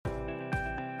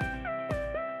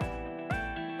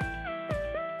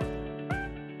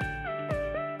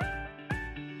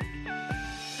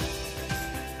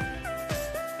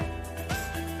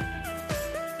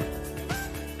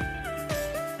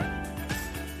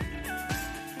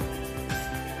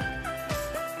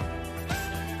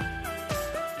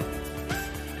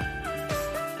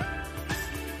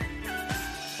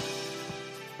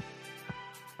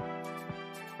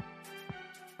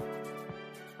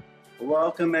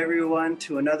Welcome everyone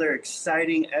to another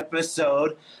exciting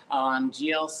episode on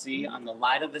GLC on the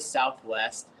Light of the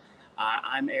Southwest.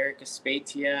 I'm Eric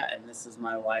Espatia, and this is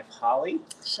my wife Holly.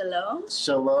 Shalom.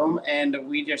 Shalom, and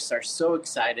we just are so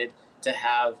excited to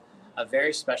have a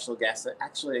very special guest,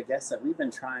 actually a guest that we've been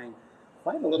trying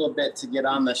quite a little bit to get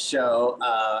on the show.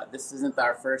 This isn't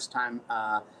our first time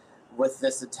with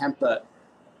this attempt, but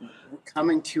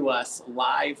coming to us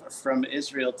live from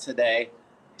Israel today,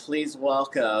 please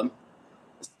welcome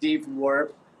Steve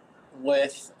Wearp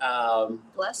with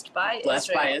Blessed by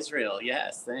Israel.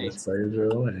 Yes, thanks. Blessed by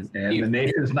Israel and the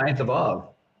nation's ninth of Av.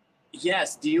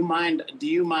 Yes. Do you mind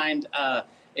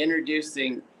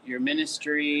introducing your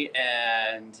ministry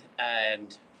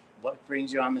and what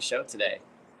brings you on the show today?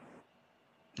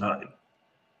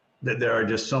 There are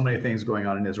just so many things going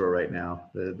on in Israel right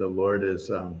now. The Lord is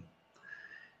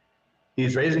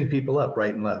He's raising people up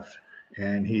right and left,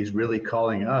 and He's really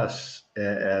calling us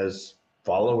as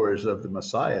followers of the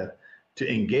Messiah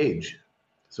to engage.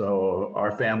 So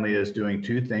our family is doing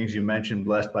two things. You mentioned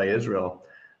Blessed by Israel.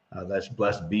 That's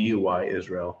Blessed BUY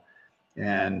Israel.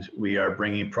 And we are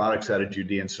bringing products out of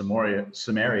Judea and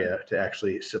Samaria to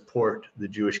actually support the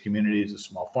Jewish communities, the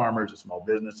small farmers, the small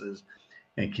businesses,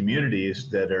 and communities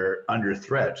that are under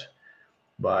threat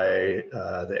by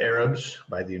the Arabs,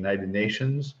 by the United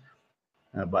Nations,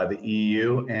 by the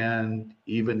EU, and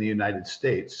even the United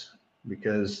States,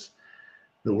 because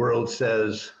the world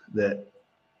says that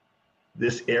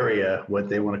this area, what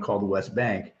they want to call the West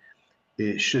Bank,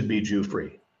 it should be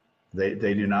Jew-free. They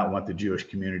do not want the Jewish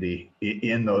community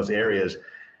in those areas,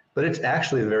 but it's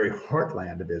actually the very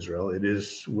heartland of Israel. It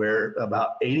is where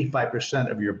about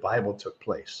 85% of your Bible took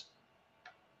place.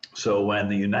 So when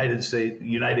the United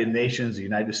Nations, the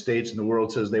United States, and the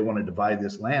world says they want to divide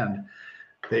this land,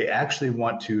 they actually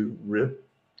want to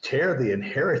tear the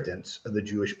inheritance of the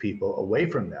Jewish people away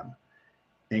from them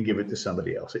and give it to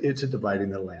somebody else. It's a dividing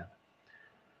the land.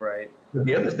 Right.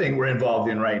 The other thing we're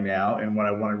involved in right now, and what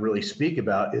I want to really speak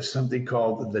about, is something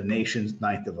called the nation's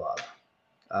ninth of Av.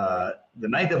 The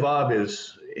ninth of Av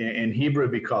is, in Hebrew,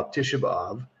 it'd be called Tisha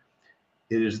B'Av.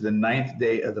 It is the ninth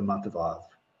day of the month of Av.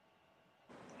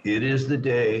 It is the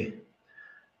day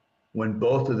when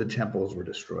both of the temples were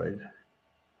destroyed.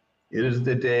 It is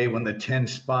the day when the 10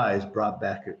 spies brought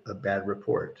back a bad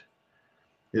report.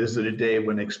 It is the day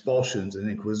when expulsions and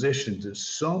inquisitions and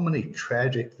so many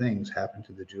tragic things happened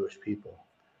to the Jewish people.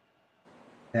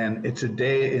 And it's a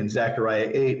day in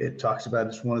Zechariah 8, it talks about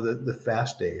it's one of the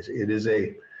fast days. It is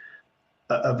a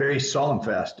very solemn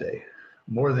fast day,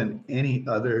 more than any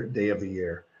other day of the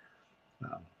year.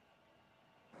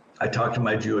 I talked to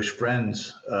my Jewish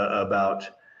friends about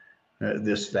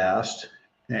this fast,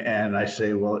 and I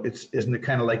say, well, isn't it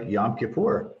kind of like Yom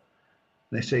Kippur? And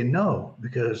they say, no,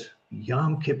 because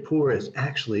Yom Kippur is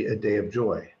actually a day of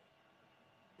joy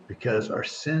because our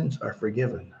sins are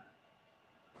forgiven.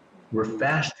 We're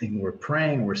fasting, we're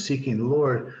praying, we're seeking the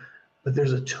Lord, but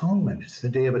there's atonement. It's the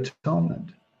day of atonement.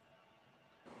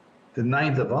 The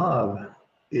ninth of Av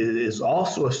is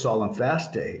also a solemn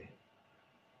fast day,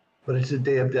 but it's a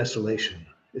day of desolation.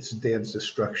 It's a day of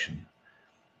destruction.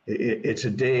 It's a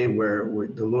day where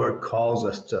the Lord calls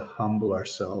us to humble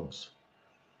ourselves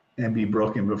and be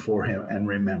broken before Him and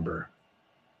remember.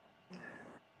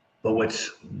 But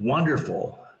what's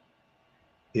wonderful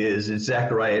is in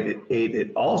Zechariah 8,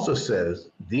 it also says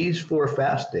these 4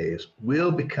 fast days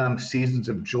will become seasons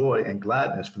of joy and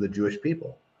gladness for the Jewish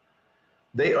people.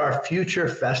 They are future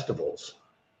festivals.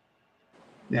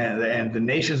 And the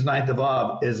nation's ninth of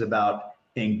Av is about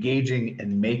engaging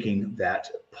and making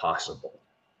that possible.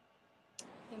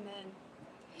 Amen.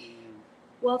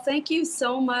 Well, thank you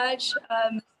so much,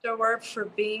 Mr. Wearp, for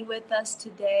being with us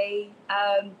today.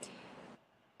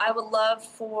 I would love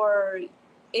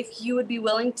if you would be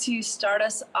willing to start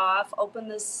us off, open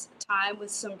this time with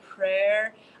some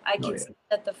prayer. I can see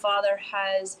that the Father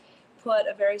has put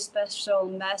a very special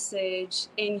message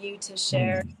in you to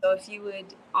share. So if you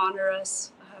would honor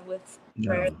us with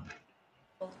prayer,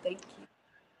 well, thank you.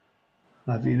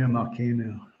 Avinu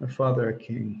Malkeinu, our Father, our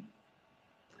King.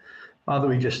 Father,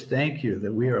 we just thank you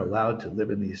that we are allowed to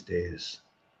live in these days.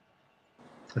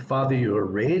 Father, you are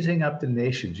raising up the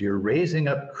nations. You're raising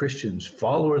up Christians,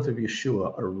 followers of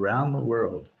Yeshua around the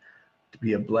world to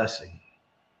be a blessing,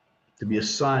 to be a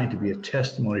sign, to be a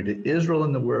testimony to Israel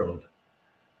and the world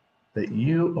that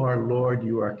you are Lord,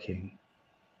 you are King.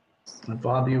 And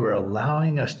Father, you are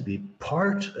allowing us to be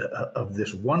part of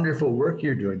this wonderful work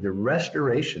you're doing, the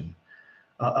restoration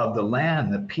of the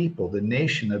land, the people, the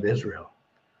nation of Israel,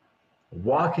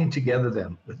 walking together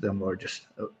with them, Lord, just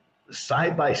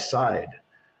side by side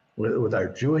with our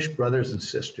Jewish brothers and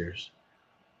sisters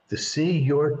to see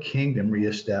your kingdom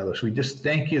reestablished. We just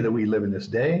thank you that we live in this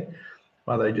day.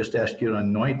 Father, I just ask you to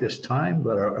anoint this time.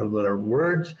 Let our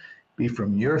words be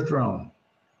from your throne.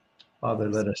 Father,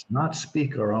 let us not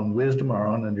speak our own wisdom, our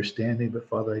own understanding, but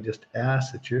Father, I just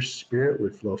ask that your spirit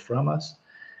would flow from us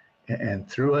and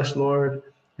through us, Lord,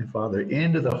 and Father,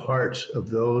 into the hearts of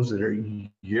those that are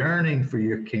yearning for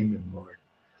your kingdom, Lord.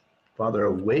 Father,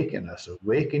 awaken us,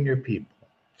 awaken your people,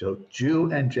 so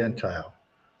Jew and Gentile,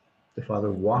 to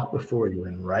Father, walk before you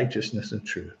in righteousness and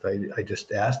truth. I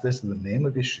just ask this in the name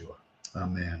of Yeshua.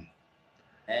 Amen.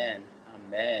 Amen.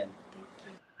 Amen.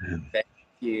 Amen. Thank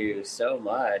you so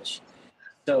much.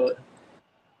 So,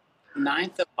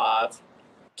 9th of Av,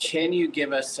 can you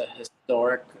give us a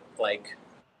historic,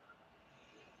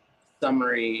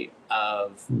 summary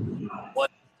of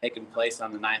what's taken place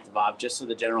on the 9th of Av, just so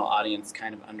the general audience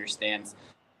kind of understands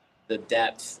the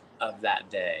depth of that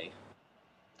day?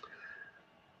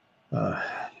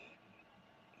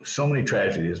 So many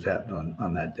tragedies happened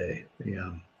on that day.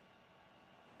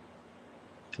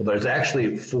 Well, there's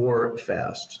actually 4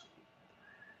 fasts.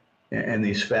 And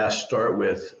these fasts start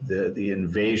with the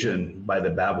invasion by the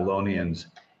Babylonians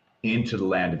into the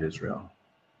land of Israel.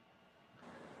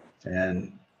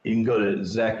 And you can go to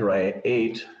Zechariah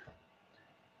 8,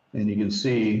 and you can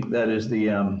see that is the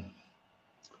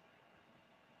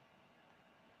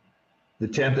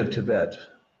 10th of Tebet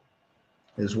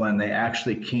is when they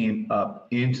actually came up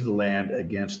into the land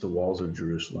against the walls of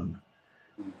Jerusalem.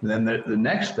 And then the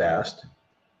next fast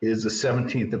is the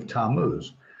 17th of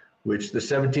Tammuz, which the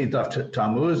 17th of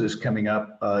Tammuz is coming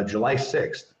up July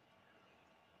 6th.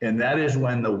 And that is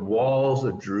when the walls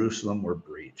of Jerusalem were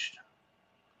breached.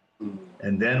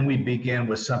 And then we begin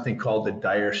with something called the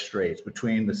Dire Straits.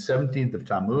 Between the 17th of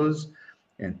Tammuz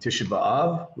and Tisha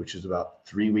B'Av, which is about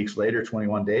 3 weeks later,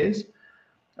 21 days,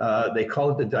 they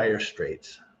call it the Dire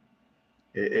Straits.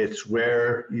 It's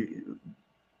where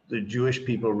the Jewish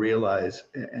people realize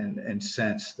and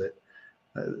sense that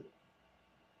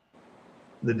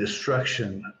the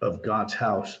destruction of God's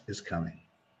house is coming.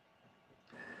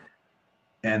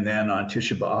 And then on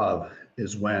Tisha B'Av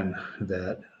is when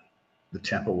the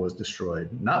temple was destroyed,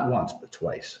 not once, but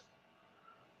twice.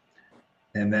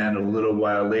 And then a little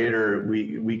while later,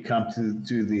 we come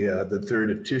to the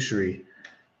 3rd of Tishri,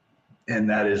 and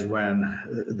that is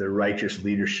when the righteous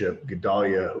leadership,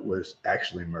 Gedaliah, was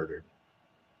actually murdered.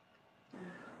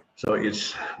 So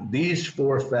it's these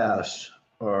 4 fasts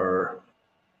are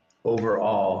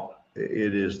overall,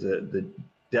 it is the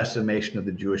decimation of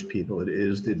the Jewish people. It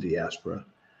is the diaspora.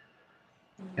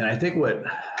 And I think what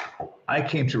I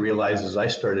came to realize as I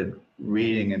started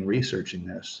reading and researching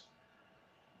this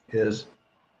is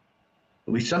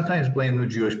we sometimes blame the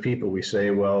Jewish people. We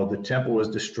say, well, the temple was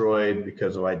destroyed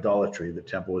because of idolatry. The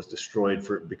temple was destroyed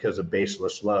because of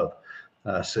baseless love,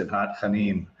 Sinhat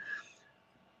Hanim.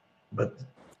 But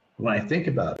when I think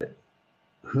about it,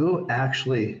 who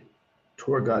actually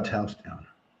tore God's house down?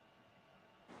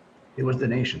 It was the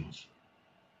nations.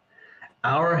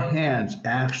 Our hands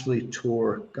actually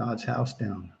tore God's house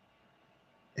down.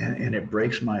 And it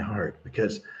breaks my heart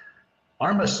because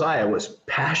our Messiah was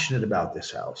passionate about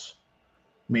this house.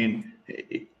 I mean,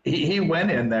 he went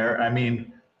in there. I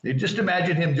mean, just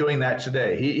imagine him doing that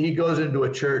today. He goes into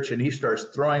a church and he starts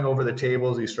throwing over the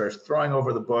tables. He starts throwing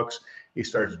over the books. He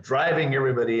starts driving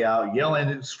everybody out, yelling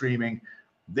and screaming.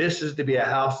 This is to be a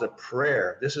house of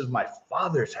prayer. This is my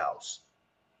Father's house.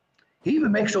 He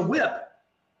even makes a whip.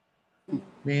 I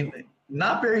mean,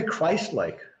 not very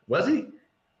Christ-like, was he?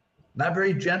 Not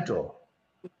very gentle,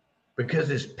 because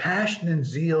his passion and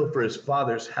zeal for his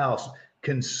Father's house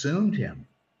consumed him.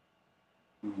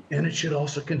 And it should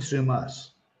also consume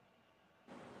us.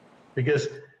 Because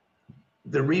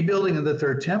the rebuilding of the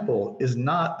 3rd temple is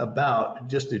not about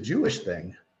just a Jewish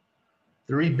thing.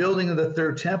 The rebuilding of the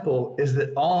 3rd temple is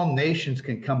that all nations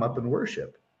can come up and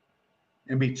worship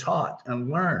and be taught and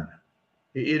learn.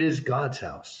 It is God's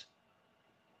house.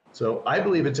 So I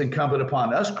believe it's incumbent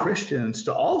upon us Christians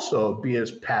to also be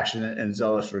as passionate and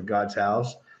zealous for God's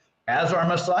house as our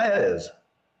Messiah is.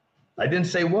 I didn't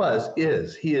say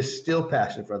is. He is still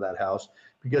passionate for that house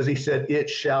because he said it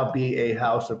shall be a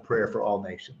house of prayer for all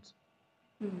nations.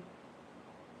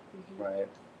 Right.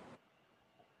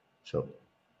 So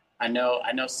I know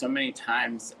so many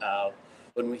times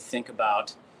when we think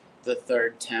about the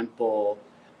 3rd temple,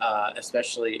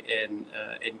 especially in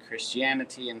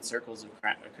Christianity and circles of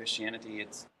Christianity,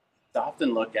 it's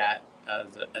often looked at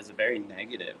as a very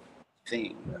negative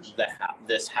thing. Yes.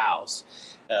 This house,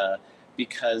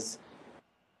 because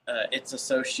it's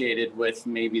associated with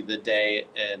maybe the day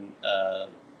and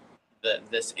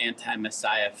this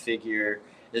anti-Messiah figure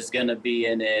is going to be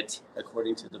in it,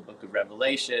 according to the book of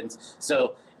Revelations.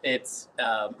 So it's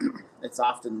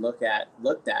often looked at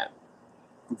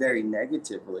very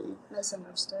negatively,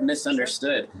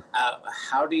 misunderstood.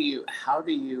 How do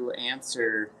you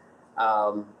answer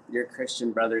your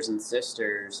Christian brothers and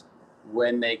sisters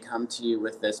when they come to you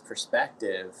with this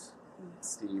perspective,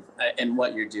 Steve, and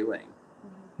what you're doing?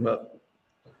 Well,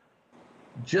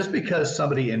 just because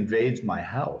somebody invades my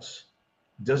house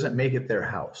doesn't make it their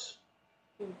house.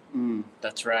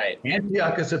 That's right.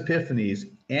 Antiochus Epiphanes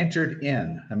entered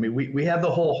in. I mean, we have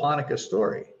the whole Hanukkah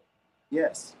story.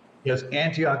 Yes. Because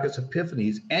Antiochus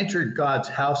Epiphanes entered God's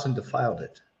house and defiled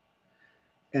it.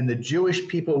 And the Jewish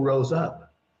people rose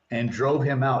up and drove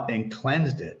him out and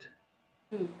cleansed it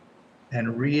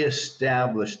and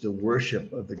reestablished the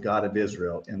worship of the God of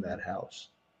Israel in that house.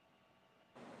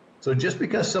 So just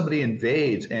because somebody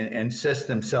invades and sets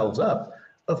themselves up,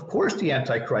 of course the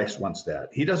Antichrist wants that.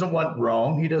 He doesn't want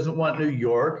Rome. He doesn't want New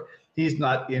York. He's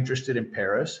not interested in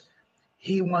Paris.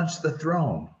 He wants the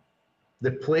throne,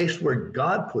 the place where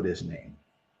God put his name.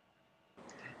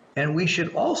 And we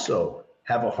should also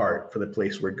have a heart for the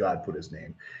place where God put his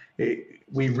name.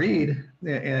 We read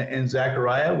in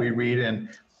Zechariah, we read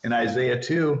in Isaiah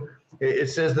 2, it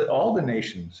says that all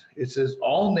nations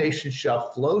shall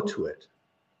flow to it.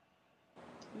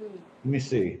 Let me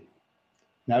see.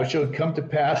 Now it shall come to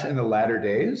pass in the latter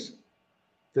days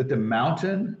that the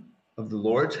mountain of the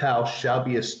Lord's house shall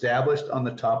be established on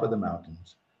the top of the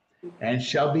mountains and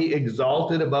shall be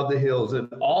exalted above the hills,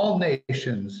 and all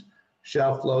nations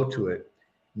shall flow to it.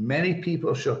 Many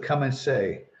people shall come and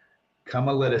say, come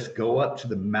and let us go up to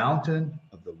the mountain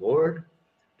of the Lord,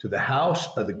 to the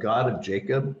house of the God of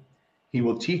Jacob. He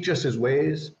will teach us his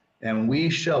ways, and we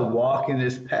shall walk in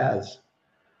his paths.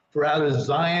 For out of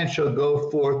Zion shall go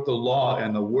forth the law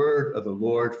and the word of the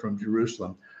Lord from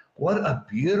Jerusalem. What a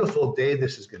beautiful day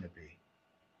this is going to be.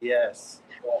 Yes.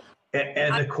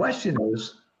 And the question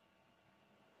is,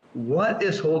 what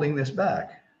is holding this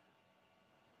back?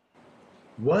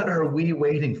 What are we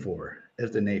waiting for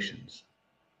as the nations?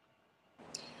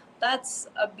 That's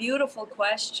a beautiful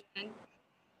question.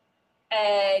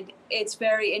 And it's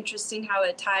very interesting how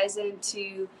it ties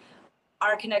into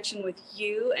our connection with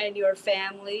you and your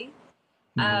family.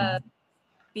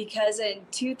 Because in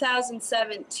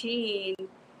 2017,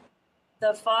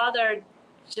 the Father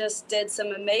just did some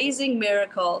amazing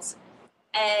miracles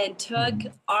and took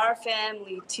our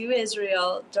family to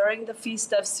Israel during the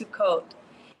Feast of Sukkot,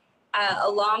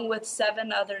 along with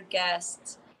 7 other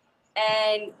guests.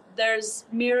 And there's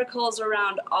miracles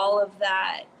around all of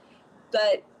that.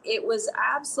 But it was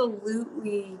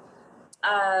absolutely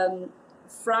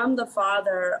from the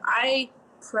Father.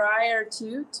 Prior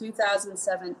to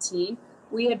 2017,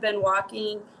 we had been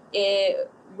walking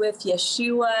with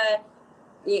Yeshua,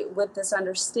 with this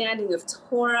understanding of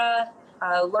Torah,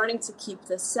 learning to keep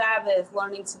the Sabbath,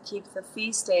 learning to keep the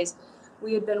feast days.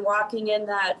 We had been walking in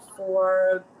that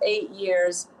for 8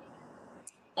 years.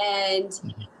 And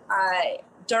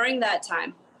during that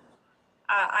time,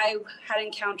 I had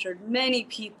encountered many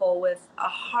people with a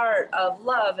heart of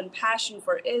love and passion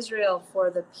for Israel, for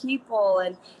the people,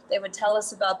 and they would tell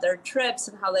us about their trips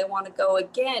and how they want to go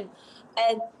again.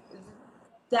 And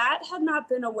that had not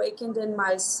been awakened in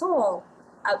my soul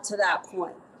up to that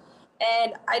point.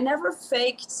 And I never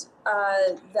faked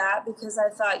that, because I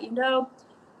thought,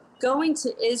 going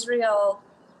to Israel,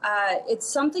 it's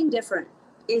something different.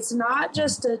 It's not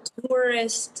just a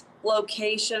tourist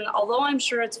location, although I'm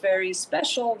sure it's very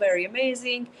special, very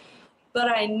amazing, but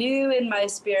I knew in my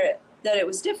spirit that it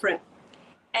was different.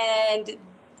 And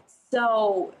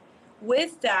so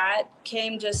with that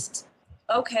came just,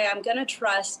 okay, I'm going to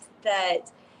trust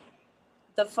that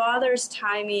the Father's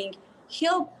timing,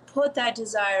 he'll put that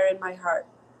desire in my heart,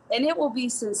 and it will be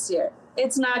sincere.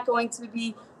 It's not going to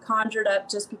be conjured up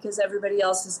just because everybody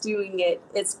else is doing it.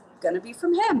 It's going to be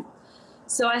from him.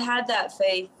 So I had that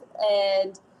faith,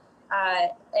 and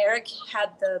Eric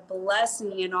had the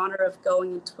blessing and honor of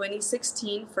going in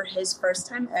 2016 for his first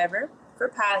time ever for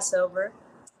Passover.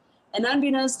 And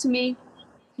unbeknownst to me,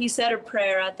 he said a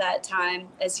prayer at that time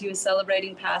as he was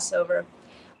celebrating Passover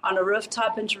on a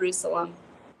rooftop in Jerusalem.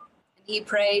 And he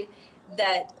prayed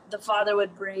that the Father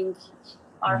would bring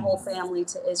our whole family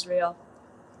to Israel.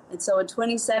 And so in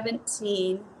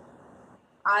 2017,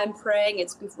 I'm praying.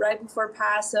 It's right before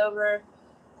Passover.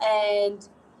 And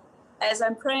as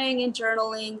I'm praying and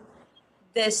journaling,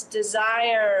 this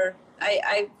desire,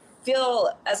 I feel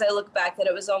as I look back that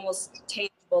it was almost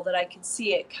tangible, that I could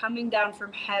see it coming down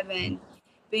from heaven,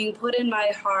 being put in my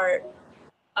heart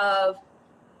of,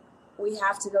 we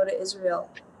have to go to Israel.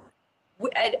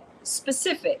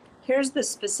 Specific, here's the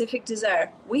specific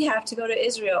desire. We have to go to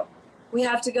Israel. We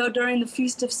have to go during the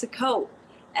Feast of Sukkot.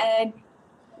 And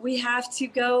we have to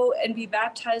go and be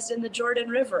baptized in the Jordan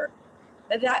River.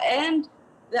 That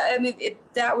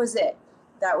was it.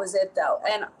 That was it, though.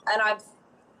 And I'm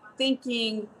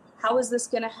thinking, how is this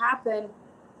going to happen?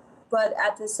 But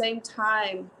at the same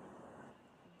time,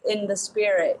 in the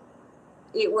spirit,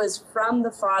 it was from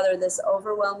the Father, this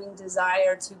overwhelming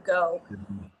desire to go.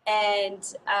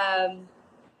 And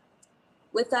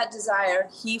with that desire,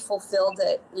 he fulfilled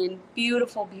it in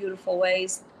beautiful, beautiful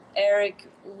ways. Eric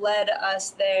led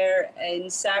us there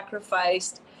and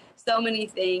sacrificed so many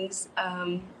things.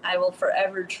 I will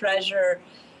forever treasure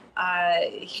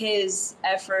his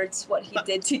efforts, what he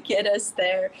did to get us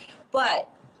there. But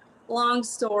long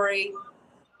story,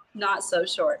 not so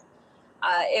short.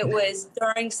 It was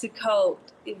during Sukkot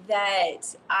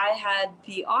that I had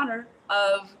the honor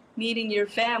of meeting your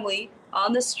family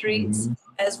on the streets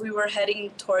as we were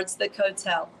heading towards the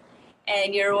hotel.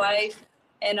 And your wife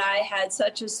and I had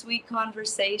such a sweet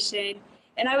conversation,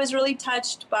 and I was really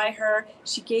touched by her.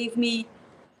 She gave me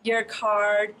your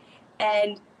card,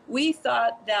 and we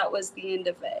thought that was the end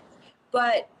of it.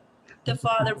 But the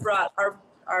Father brought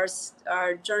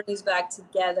our journeys back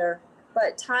together.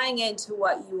 But tying into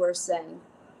what you were saying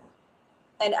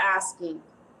and asking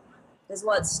is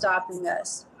what's stopping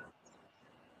us.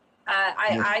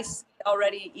 I see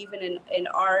already, even in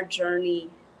our journey,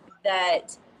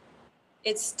 that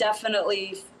it's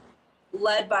definitely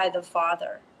led by the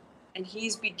Father, and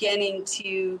he's beginning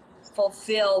to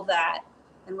fulfill that.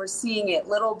 And we're seeing it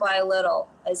little by little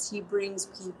as he brings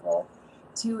people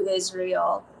to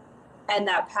Israel, and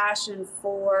that passion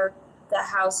for the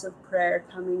house of prayer,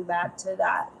 coming back to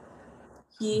that.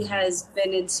 He has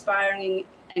been inspiring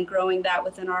and growing that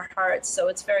within our hearts. So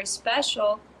it's very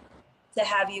special to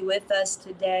have you with us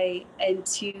today and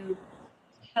to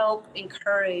help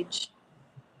encourage.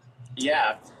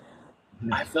 Yeah,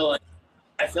 I feel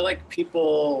like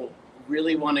people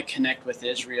really want to connect with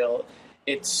Israel.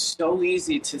 It's so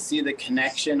easy to see the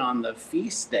connection on the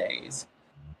feast days.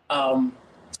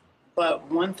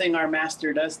 But one thing our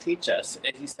master does teach us,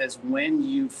 he says, when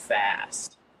you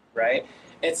fast, right?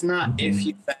 It's not if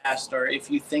you fast or if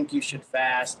you think you should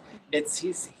fast.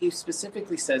 He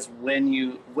specifically says when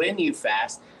you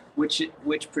fast, which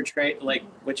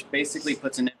basically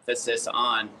puts an emphasis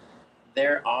on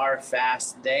there are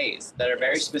fast days that are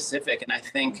very specific. And I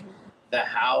think the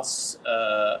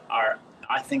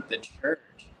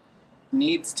church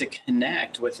needs to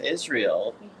connect with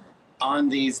Israel on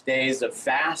these days of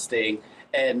fasting,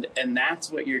 and that's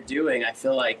what you're doing. I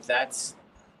feel like that's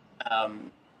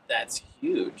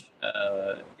huge.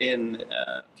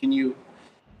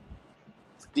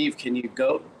 Steve, can you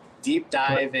go deep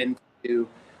dive into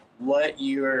what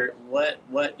your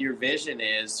vision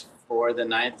is for the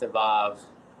 9th of Av?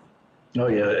 Oh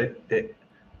yeah,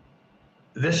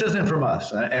 this isn't from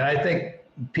us, and I think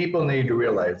people need to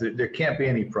realize that there can't be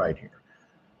any pride here.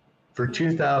 For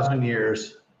 2,000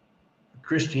 years,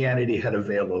 Christianity had a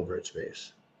veil over its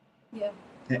face. Yeah.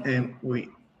 And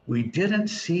we didn't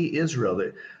see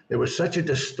Israel. There was such a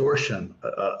distortion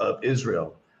of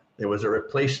Israel. There was a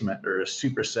replacement or a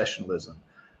supersessionism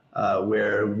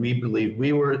where we believed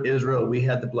we were Israel, we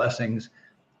had the blessings,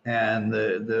 and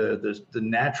the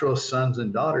natural sons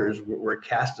and daughters were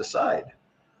cast aside.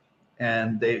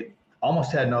 And they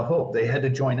almost had no hope. They had to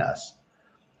join us.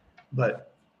 But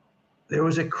there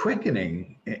was a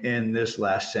quickening in this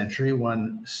last century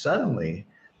when suddenly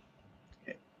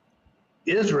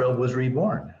Israel was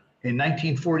reborn. In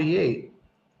 1948,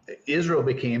 Israel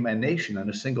became a nation in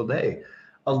a single day.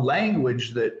 A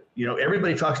language that,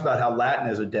 everybody talks about how Latin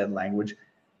is a dead language.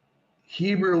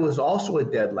 Hebrew was also a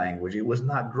dead language. It was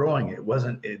not growing. It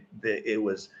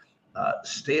was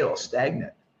stale,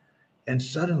 stagnant. And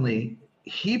suddenly,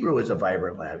 Hebrew is a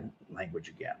vibrant language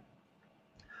again.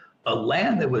 A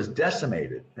land that was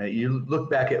decimated. Now, you look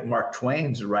back at Mark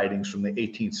Twain's writings from the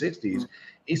 1860s,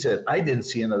 he said, I didn't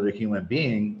see another human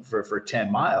being for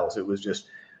 10 miles. It was just,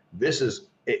 this is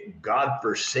a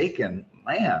God-forsaken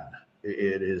land.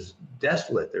 It is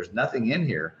desolate. There's nothing in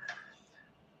here.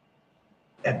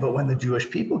 But when the Jewish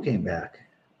people came back,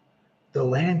 the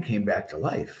land came back to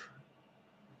life.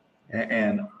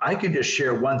 And I could just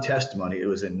share one testimony. It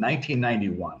was in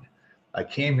 1991. I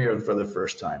came here for the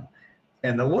first time.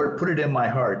 And the Lord put it in my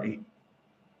heart.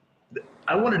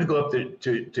 I wanted to go up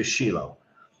to Shiloh.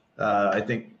 I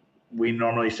think we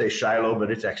normally say Shiloh, but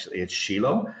it's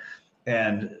Shiloh.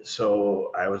 And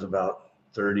so I was about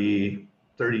 30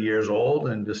 years old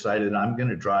and decided I'm going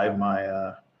to drive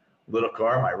my little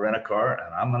car, my rent-a-car,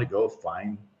 and I'm going to go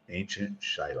find ancient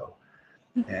Shiloh.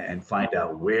 and find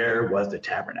out where was the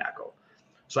tabernacle.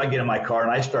 So I get in my car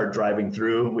and I start driving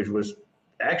through, which was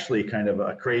actually kind of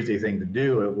a crazy thing to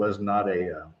do. It was not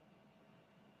a,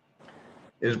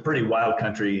 it was a pretty wild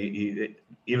country,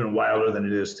 even wilder than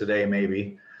it is today,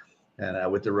 maybe,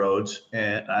 and with the roads.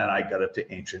 And I got up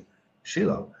to ancient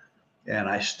Shiloh. And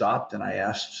I stopped and I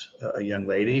asked a young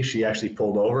lady. She actually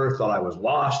pulled over, thought I was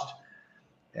lost.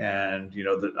 And, you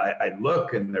know, I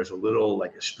look and there's a little,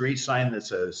 like a street sign that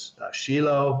says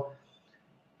Shiloh.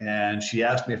 And she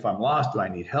asked me if I'm lost, do I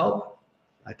need help?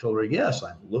 I told her, yes,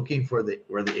 I'm looking for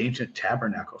where the ancient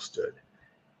tabernacle stood.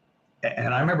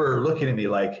 And I remember her looking at me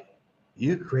like,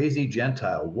 you crazy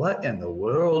Gentile, what in the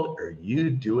world are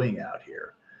you doing out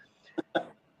here?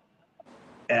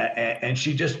 And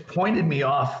she just pointed me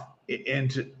off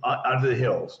onto the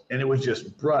hills, and it was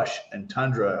just brush and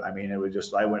tundra. I mean, it was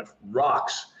just, I went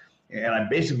rocks, and I'm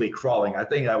basically crawling. I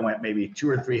think I went maybe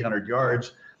 200 or 300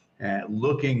 yards and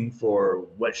looking for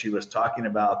what she was talking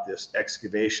about, this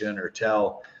excavation or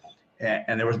tell,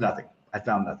 and there was nothing. I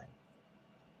found nothing.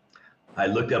 I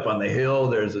looked up on the hill.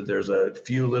 There's a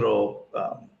few little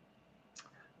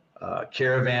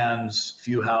caravans,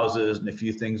 few houses, and a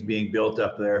few things being built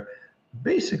up there.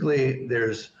 Basically,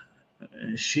 there's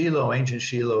Shiloh, ancient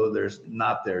Shiloh, there's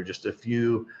not there, just a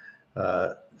few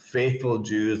faithful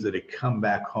Jews that had come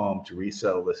back home to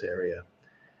resettle this area.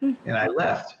 And I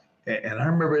left. And I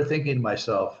remember thinking to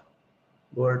myself,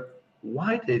 Lord,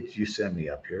 why did you send me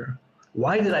up here?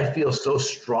 Why did I feel so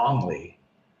strongly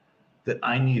that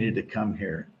I needed to come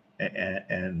here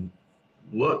and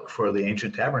look for the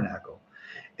ancient tabernacle?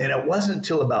 And it wasn't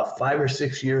until about 5 or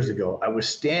 6 years ago, I was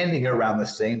standing around the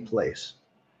same place.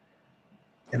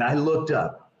 And I looked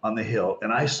up on the hill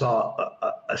and I saw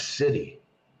a city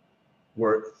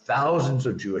where thousands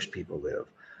of Jewish people live.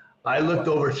 I looked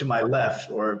over to my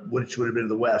left, or which would have been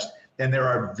the west, and there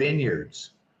are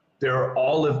vineyards. There are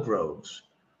olive groves.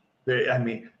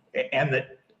 I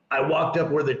walked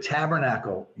up where the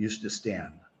tabernacle used to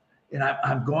stand. And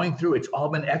I'm going through, it's all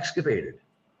been excavated.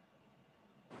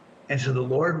 And so the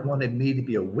Lord wanted me to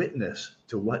be a witness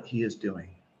to what he is doing.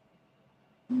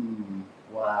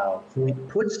 Wow. So he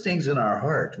puts things in our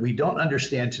heart we don't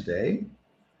understand today,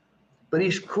 but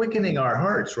he's quickening our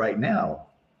hearts right now.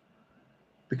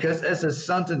 Because as his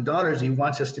sons and daughters, he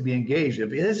wants us to be engaged.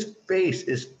 If his face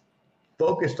is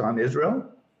focused on Israel,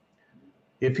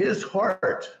 if his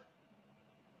heart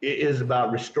is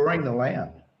about restoring the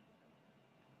land,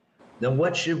 then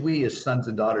what should we as sons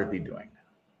and daughters be doing?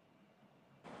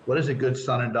 What does a good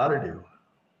son and daughter do?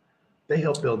 They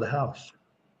help build the house.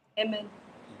 Amen.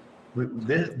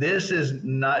 This is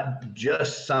not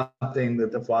just something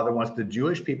that the Father wants the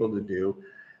Jewish people to do.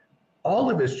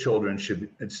 All of his children should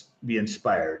be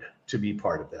inspired to be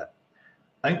part of that.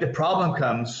 I think the problem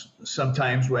comes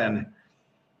sometimes when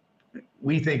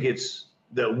we think it's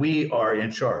that we are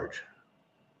in charge.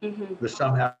 Mm-hmm. That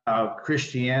somehow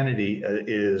Christianity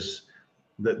is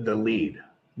the lead.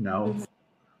 No. Mm-hmm.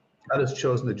 God has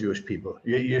chosen the Jewish people.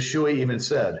 Yeshua even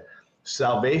said,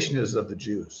 salvation is of the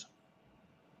Jews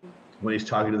when he's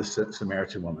talking to the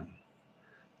Samaritan woman.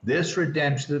 This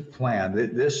redemptive plan,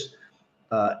 this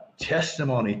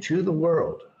testimony to the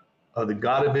world of the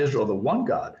God of Israel, the one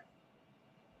God,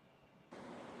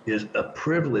 is a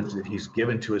privilege that he's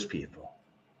given to his people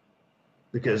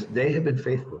because they have been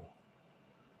faithful.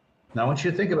 Now, I want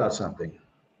you to think about something.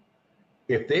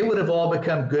 If they would have all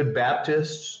become good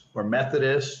Baptists or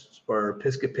Methodists or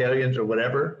Episcopalians or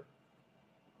whatever,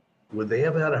 would they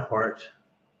have had a heart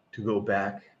to go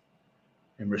back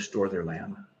and restore their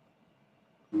land?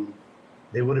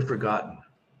 They would have forgotten.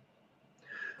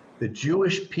 The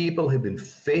Jewish people have been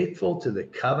faithful to the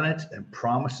covenant and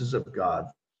promises of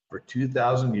God for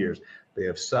 2,000 years. They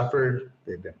have suffered,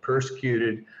 they've been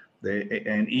persecuted,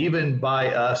 and even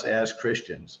by us as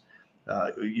Christians.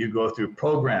 You go through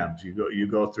programs, you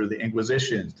go through the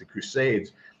Inquisitions, the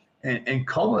Crusades, and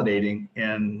culminating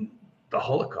in the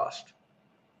Holocaust.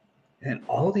 And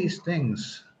all these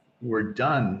things were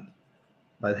done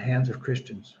by the hands of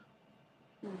Christians.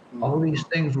 Mm-hmm. All these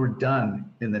things were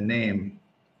done in the name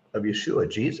of Yeshua,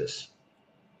 Jesus,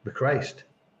 the Christ.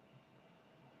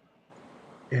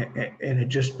 And it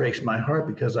just breaks my heart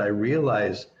because I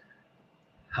realize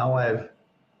how I've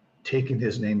taken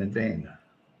his name in vain,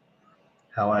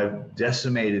 how I've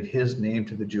decimated his name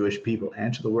to the Jewish people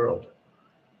and to the world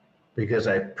because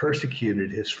I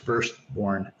persecuted his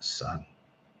firstborn son.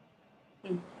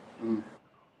 Mm-hmm.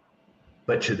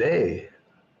 But today,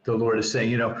 the Lord is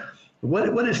saying, what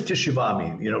does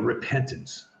teshuvah mean?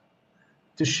 Repentance.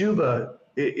 Teshuvah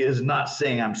is not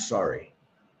saying I'm sorry.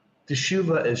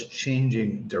 Teshuvah is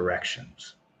changing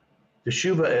directions.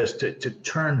 Teshuva is to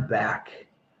turn back.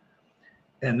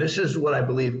 And this is what I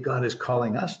believe God is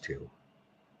calling us to,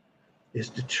 is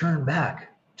to turn back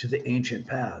to the ancient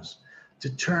paths, to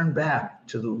turn back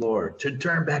to the Lord, to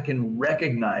turn back and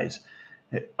recognize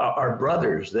our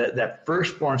brothers, that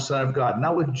firstborn son of God,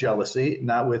 not with jealousy,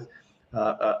 not with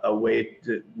a way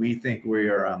that we think we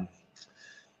are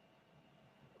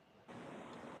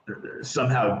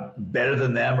somehow better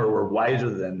than them or we're wiser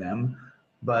than them,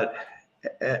 but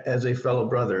as a fellow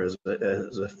brother, as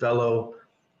a fellow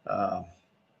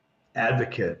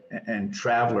advocate and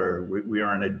traveler, we are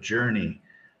on a journey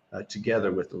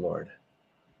together with the Lord.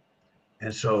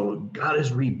 And so God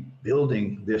is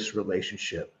rebuilding this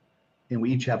relationship, and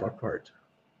we each have our part.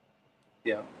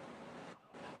 Yeah.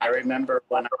 I remember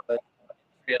when I was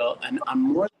in Israel, and on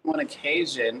more than one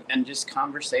occasion, and just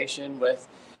conversation with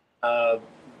the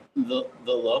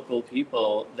local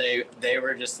people, they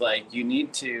were just like, you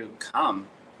need to come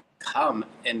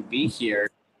and be here.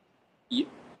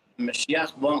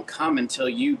 Mashiach won't come until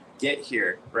you get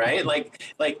here, right? Like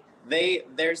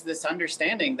there's this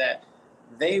understanding that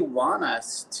they want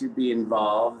us to be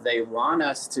involved. They want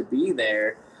us to be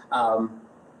there.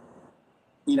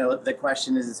 The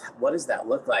question is, what does that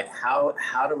look like? How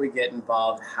do we get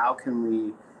involved? How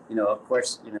can we, of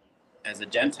course, as a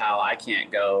Gentile, I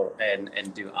can't go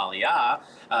and do Aliyah,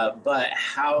 but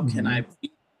how can I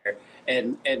be there?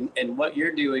 And what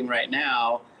you're doing right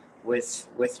now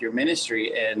with your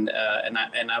ministry, and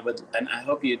I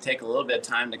hope you take a little bit of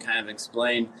time to kind of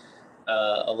explain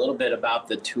a little bit about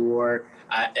the tour.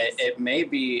 It may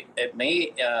be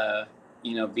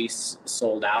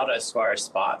sold out as far as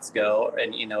spots go,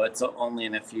 and it's only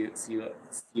in a few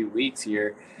weeks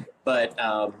here, but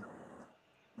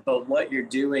what you're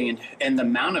doing and the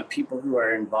amount of people who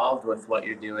are involved with what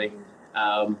you're doing,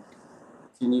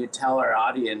 can you tell our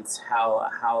audience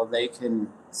how they can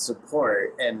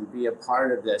support and be a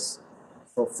part of this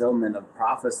fulfillment of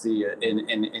prophecy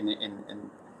in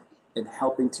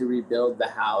helping to rebuild the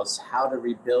house, how to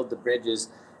rebuild the bridges,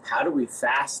 how do we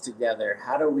fast together,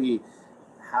 how do we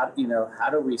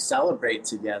celebrate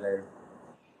together?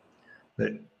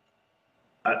 But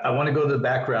I want to go to the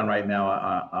background right now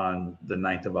on the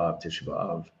 9th of Av, Tisha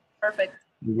B'Av. Perfect.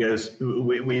 Because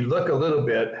we look a little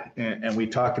bit, and we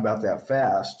talked about that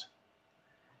fast.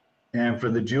 And for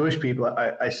the Jewish people,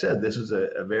 I said this is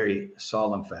a very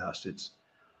solemn fast.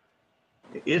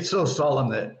 It's so solemn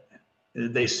that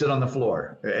they sit on the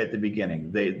floor at the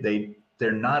beginning.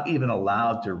 They're not even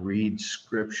allowed to read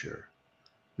scripture.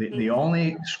 The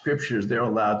only scriptures they're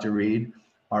allowed to read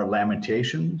are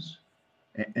Lamentations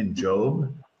and Job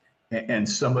and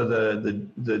some of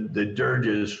the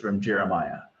dirges from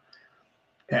Jeremiah.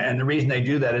 And the reason they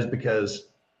do that is because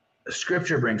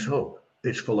scripture brings hope.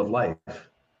 It's full of life.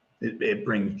 It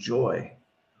brings joy.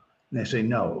 And they say,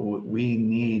 no, we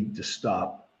need to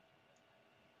stop.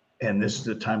 And this is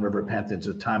a time of repentance,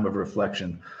 a time of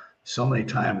reflection. So many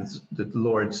times that the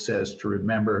Lord says to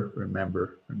remember,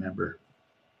 remember, remember.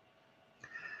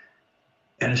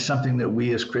 And it's something that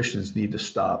we as Christians need to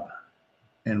stop.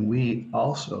 And we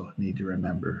also need to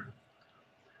remember.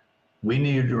 We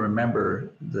need to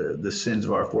remember the sins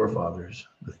of our forefathers,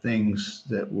 the things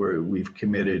that we've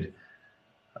committed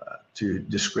to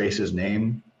disgrace his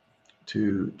name,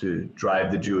 to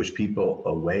drive the Jewish people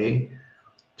away,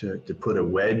 to put a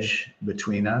wedge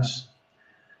between us,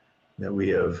 that we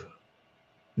have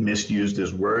misused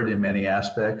his word in many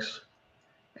aspects.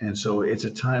 And so it's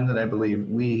a time that I believe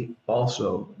we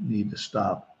also need to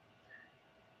stop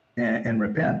and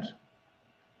repent.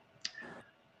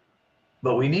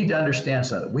 But we need to understand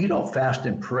something. We don't fast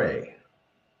and pray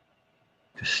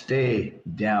to stay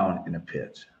down in a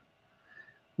pit.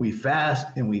 We fast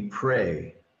and we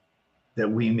pray that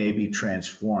we may be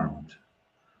transformed,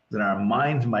 that our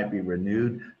minds might be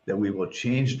renewed, that we will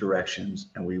change directions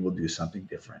and we will do something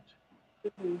different.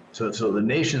 Mm-hmm. So the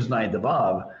nation's 9th of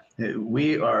Av,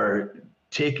 we are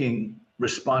taking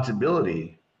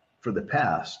responsibility for the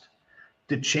past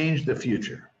to change the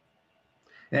future.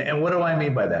 And what do I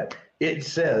mean by that? It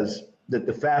says that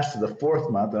the fast of the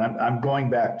 4th month, and I'm going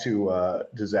back to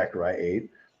Zechariah 8,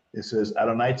 it says,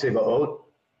 Adonai Tzevaot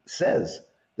says,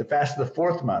 the fast of the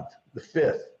 4th month, the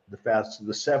 5th, the fast of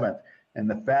the 7th, and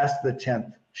the fast of the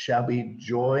 10th shall be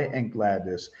joy and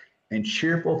gladness and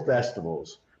cheerful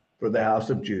festivals for the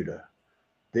house of Judah.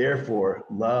 Therefore,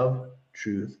 love,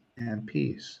 truth, and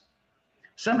peace.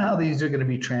 Somehow these are going to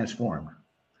be transformed.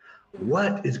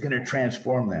 What is going to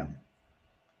transform them?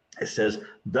 It says,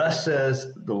 thus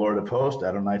says the Lord of hosts,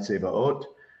 Adonai Tzevaot,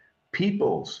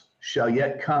 peoples shall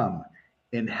yet come,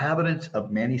 inhabitants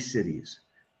of many cities.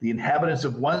 The inhabitants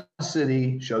of one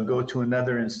city shall go to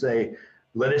another and say,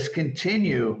 let us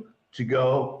continue to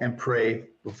go and pray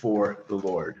before the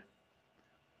Lord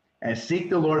and seek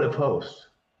the Lord of hosts.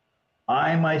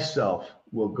 I myself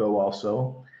will go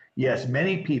also. Yes,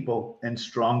 many people and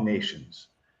strong nations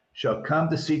shall come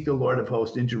to seek the Lord of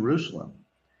hosts in Jerusalem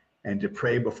and to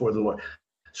pray before the Lord.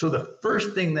 So the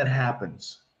first thing that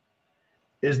happens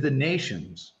is the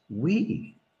nations,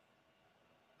 we,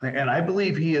 and I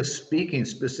believe he is speaking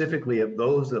specifically of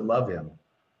those that love him.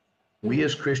 We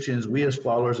as Christians, we as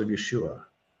followers of Yeshua,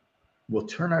 will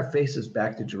turn our faces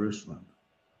back to Jerusalem.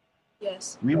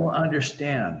 Yes. We will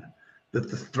understand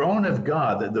that the throne of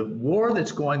God, that the war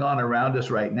that's going on around us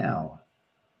right now,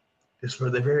 is for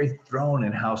the very throne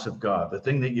and house of God, the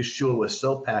thing that Yeshua was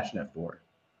so passionate for.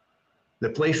 The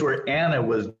place where Anna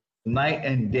was night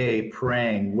and day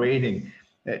praying, waiting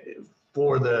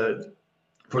for the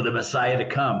Messiah to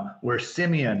come. Where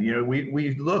Simeon,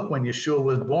 we look when Yeshua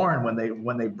was born,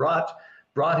 when they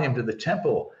brought him to the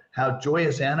temple, how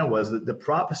joyous Anna was. The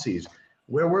prophecies,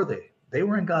 where were they? They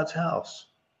were in God's house.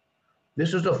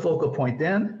 This was a focal point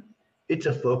then. It's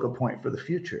a focal point for the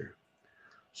future.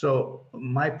 So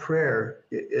my prayer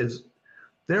is,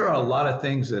 there are a lot of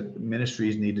things that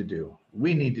ministries need to do.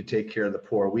 We need to take care of the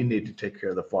poor. We need to take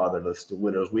care of the fatherless, the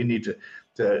widows. We need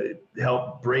to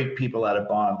help break people out of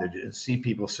bondage and see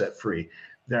people set free.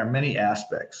 There are many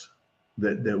aspects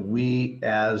that we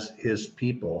as his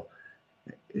people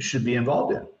should be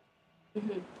involved in.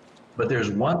 Mm-hmm. But there's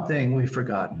one thing we've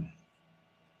forgotten,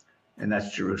 and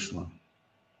that's Jerusalem.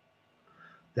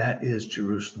 That is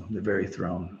Jerusalem, the very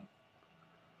throne.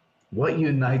 What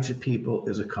unites a people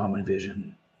is a common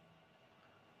vision.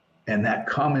 And that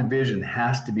common vision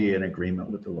has to be in agreement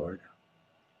with the Lord.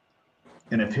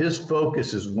 And if his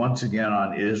focus is once again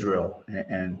on Israel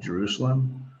and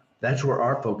Jerusalem, that's where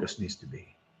our focus needs to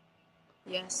be.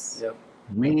 Yes. Yep.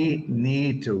 We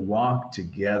need to walk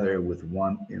together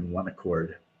in one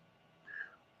accord.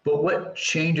 But what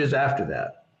changes after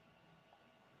that?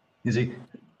 You see,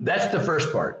 that's the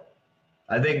first part.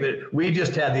 I think that we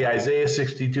just had the Isaiah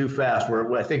 62 fast,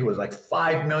 where I think it was like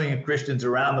 5 million Christians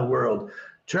around the world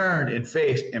turned and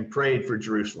faced and prayed for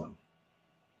Jerusalem.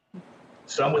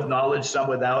 Some with knowledge, some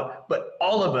without, but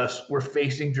all of us were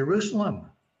facing Jerusalem.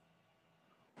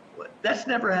 That's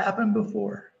never happened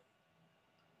before.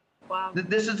 Wow.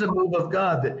 This is a move of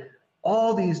God, that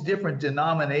all these different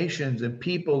denominations and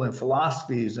people and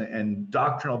philosophies and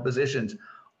doctrinal positions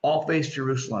all faced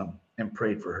Jerusalem and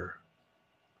prayed for her.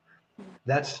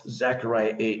 That's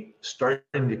Zechariah 8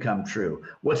 starting to come true.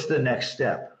 What's the next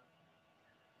step?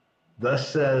 Thus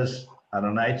says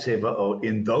Adonai Tsevaot,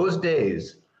 in those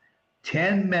days,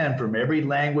 10 men from every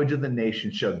language of the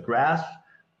nation shall grasp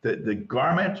the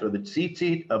garment or the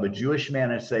tzitzit of a Jewish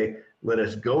man and say, let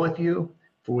us go with you,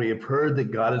 for we have heard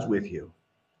that God is with you.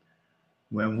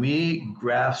 When we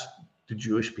grasp the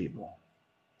Jewish people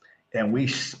and we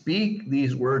speak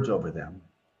these words over them,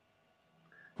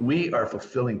 we are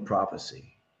fulfilling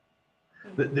prophecy.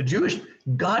 The Jewish,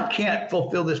 God can't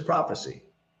fulfill this prophecy.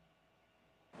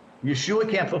 Yeshua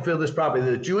can't fulfill this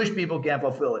prophecy. The Jewish people can't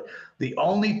fulfill it. The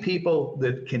only people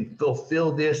that can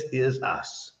fulfill this is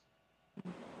us.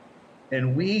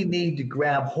 And we need to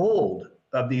grab hold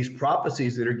of these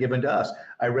prophecies that are given to us.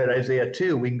 I read Isaiah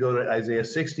 2. We can go to Isaiah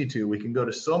 62. We can go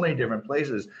to so many different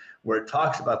places where it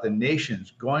talks about the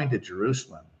nations going to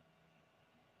Jerusalem.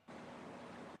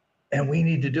 And we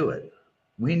need to do it.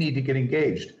 We need to get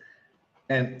engaged.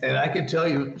 And I can tell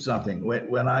you something.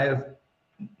 When I have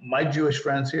my Jewish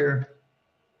friends here,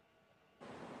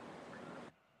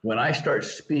 when I start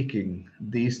speaking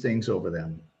these things over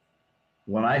them,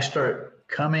 when I start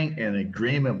coming in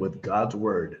agreement with God's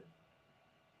word,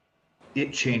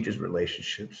 it changes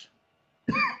relationships.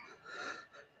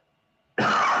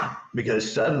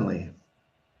 Because suddenly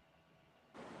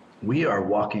we are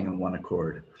walking in one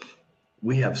accord.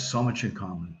 We have so much in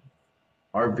common.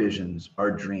 Our visions,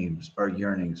 our dreams, our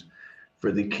yearnings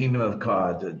for the kingdom of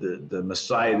God, the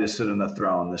Messiah to sit on the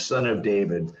throne, the Son of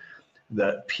David,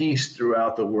 the peace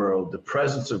throughout the world, the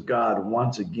presence of God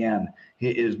once again,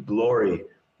 his glory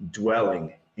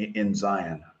dwelling in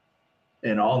Zion,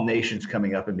 and all nations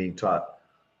coming up and being taught.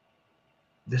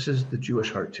 This is the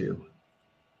Jewish heart too.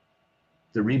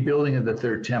 The rebuilding of the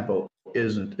third temple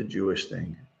isn't a Jewish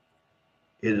thing.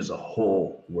 It is a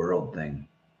whole world thing.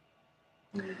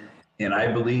 Mm-hmm. And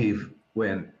I believe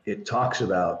when it talks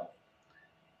about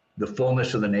the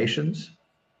fullness of the nations,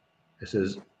 it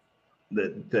says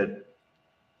that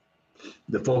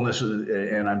the fullness of,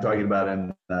 and I'm talking about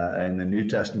in the New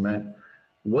Testament,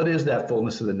 What is that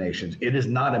fullness of the nations? It is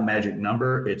not a magic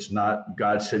number. It's not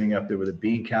God sitting up there with a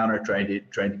bean counter trying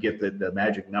to get the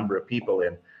magic number of people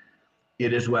in.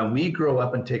 It is when we grow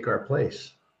up and take our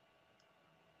place.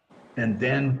 And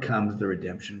then comes the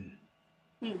redemption.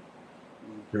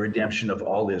 The redemption of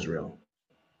all Israel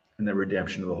and the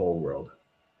redemption of the whole world.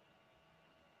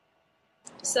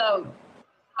 So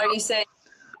are you saying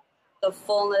the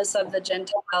fullness of the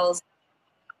Gentiles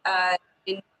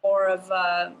in more of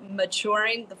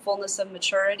maturing, the fullness of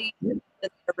maturity, that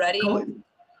they're ready?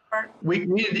 We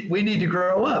need to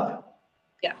grow up.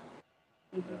 Yeah.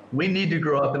 Mm-hmm. We need to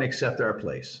grow up and accept our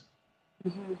place.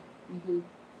 Mm-hmm.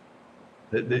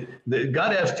 Mm-hmm.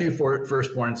 God has two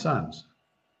firstborn sons.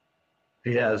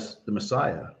 He has the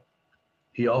Messiah.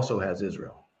 He also has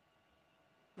Israel.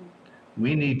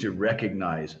 We need to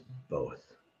recognize both.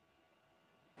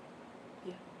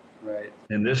 Yeah. Right.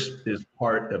 And this is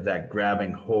part of that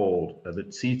grabbing hold of the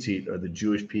tzitzit, or the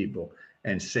Jewish people,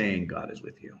 and saying God is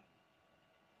with you.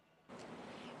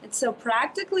 And so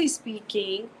practically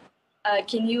speaking,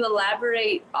 can you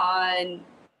elaborate on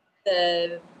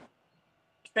the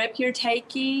trip you're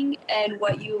taking and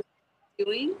what you're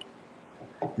doing?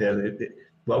 Yeah,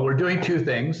 well, we're doing two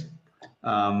things.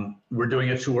 We're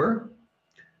doing a tour,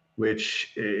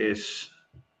 which it's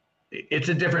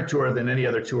a different tour than any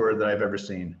other tour that I've ever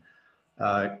seen,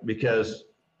 because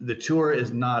the tour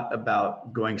is not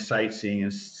about going sightseeing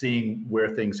and seeing where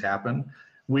things happen.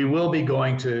 We will be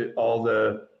going to all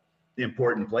the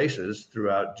important places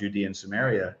throughout Judea and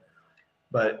Samaria,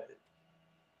 but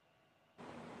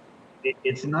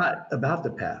it's not about the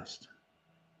past.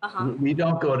 Uh-huh. We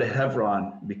don't go to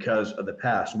Hebron because of the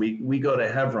past. We go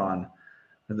to Hebron,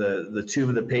 the tomb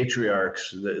of the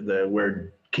patriarchs,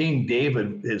 where King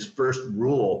David, his first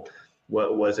rule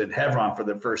was at Hebron for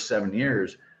the first 7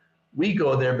 years. We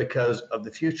go there because of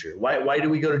the future. Why do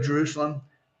we go to Jerusalem?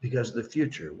 Because of the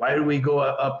future. Why do we go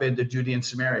up into Judea and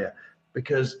Samaria?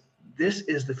 Because this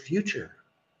is the future.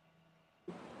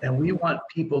 And we want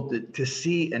people to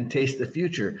see and taste the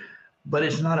future, but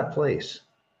it's not a place.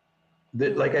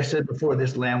 Like I said before,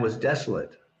 this land was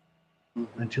desolate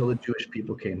until the Jewish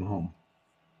people came home.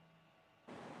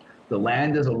 The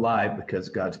land is alive because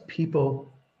God's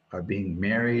people are being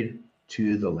married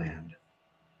to the land.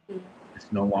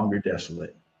 It's no longer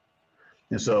desolate.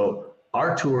 And so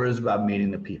our tour is about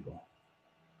meeting the people.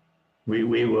 We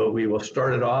will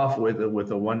start it off with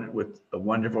a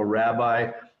wonderful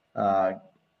rabbi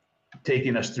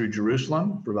taking us through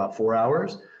Jerusalem for about 4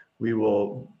 hours. We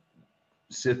will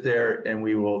sit there and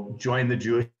we will join the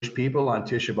Jewish people on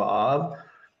Tisha B'Av.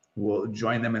 We'll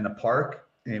join them in the park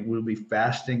and we'll be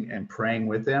fasting and praying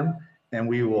with them. And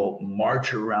we will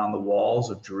march around the walls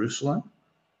of Jerusalem.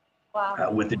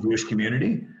 Wow. With the Jewish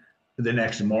community. The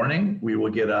next morning, we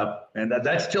will get up, and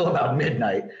that's till about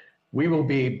midnight. We will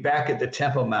be back at the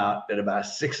Temple Mount at about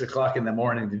 6 o'clock in the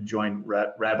morning to join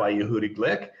Rabbi Yehudi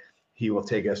Glick. He will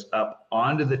take us up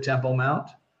onto the Temple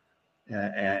Mount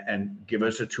and give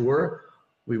us a tour.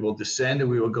 We will descend and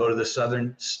we will go to the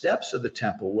southern steps of the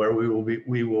temple, where we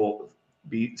will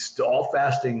be all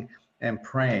fasting and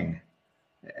praying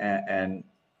and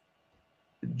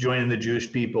joining the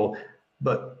Jewish people.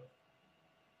 But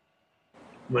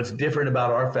what's different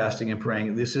about our fasting and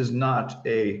praying, this is not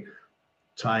a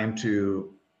time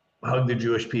to hug the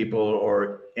Jewish people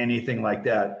or anything like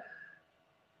that.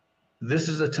 This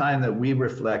is a time that we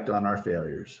reflect on our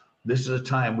failures. This is a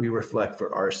time we reflect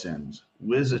for our sins.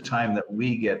 This is a time that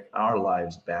we get our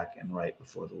lives back and right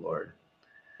before the Lord.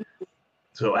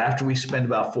 So after we spend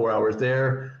about 4 hours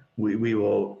there, we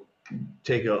will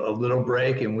take a little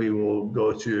break and we will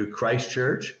go to Christ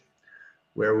Church,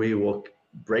 where we will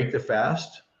break the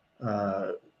fast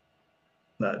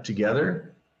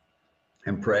together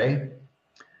and pray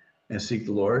and seek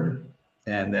the Lord.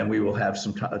 And then we will have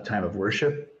a time of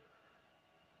worship.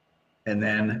 And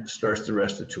then starts the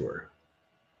rest of the tour.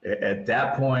 At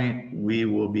that point, we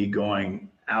will be going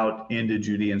out into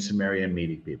Judea and Samaria and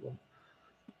meeting people.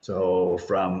 So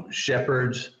from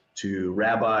shepherds to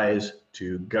rabbis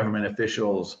to government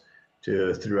officials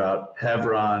to throughout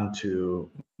Hebron to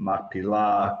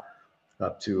Machpelah,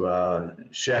 up to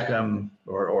Shechem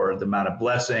or the Mount of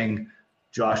Blessing,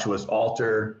 Joshua's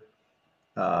altar,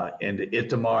 into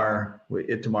Ithamar.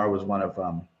 Ithamar was one of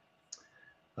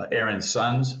Aaron's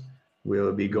sons.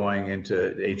 We'll be going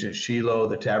into ancient Shiloh,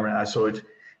 the tabernacle.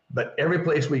 But every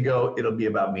place we go, it'll be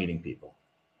about meeting people.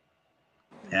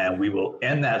 And we will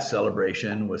end that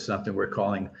celebration with something we're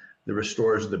calling the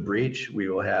Restorers of the Breach. We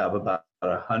will have about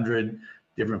 100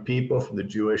 different people from the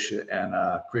Jewish and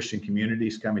Christian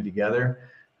communities coming together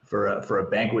for a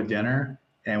banquet dinner.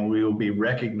 And we will be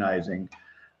recognizing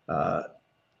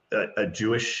a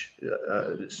Jewish,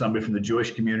 somebody from the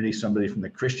Jewish community, somebody from the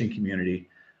Christian community,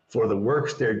 for the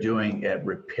works they're doing at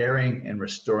repairing and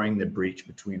restoring the breach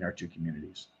between our two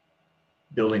communities,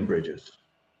 building bridges,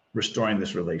 restoring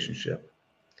this relationship.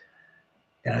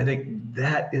 And I think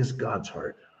that is God's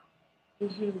heart.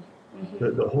 Mm-hmm.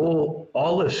 Mm-hmm. The whole,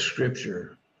 all of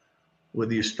Scripture,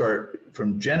 whether you start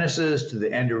from Genesis to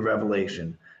the end of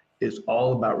Revelation, is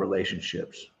all about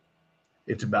relationships.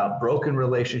 It's about broken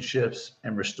relationships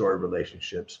and restored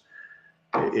relationships.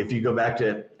 If you go back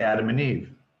to Adam and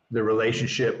Eve, the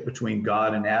relationship between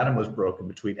God and Adam was broken,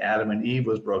 between Adam and Eve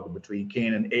was broken, between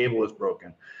Cain and Abel was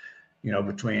broken,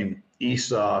 between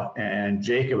Esau and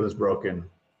Jacob was broken,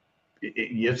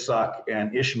 Yitzhak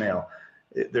and Ishmael.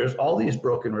 There's all these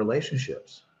broken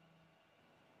relationships.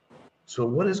 So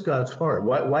what is God's heart?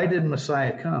 Why did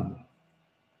Messiah come?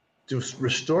 To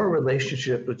restore a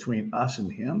relationship between us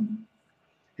and him,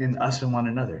 and us and one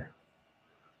another.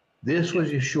 This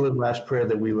was Yeshua's last prayer,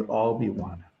 that we would all be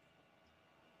one.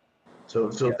 So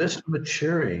this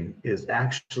maturing is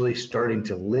actually starting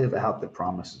to live out the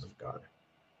promises of God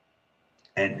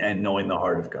and knowing the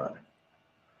heart of God.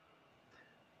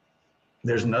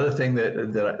 There's another thing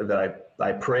that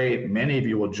I pray many of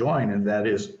you will join, and that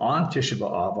is on Tisha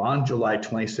B'Av, on July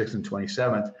 26th and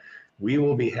 27th, we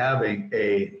will be having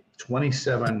a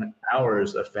 27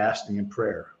 hours of fasting and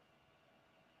prayer.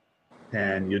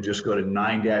 And you'll just go to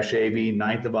 9-AV,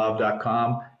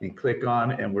 9thofAv.com and click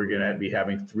on, and we're going to be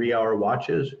having 3-hour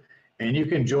watches. And you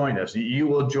can join us. You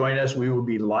will join us. We will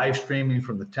be live streaming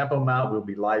from the Temple Mount. We'll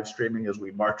be live streaming as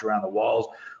we march around the walls.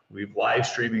 We'll be live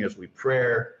streaming as we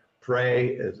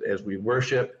pray, as we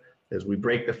worship, as we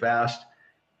break the fast.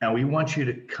 And we want you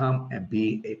to come and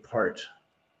be a part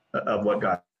of what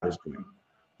God is doing.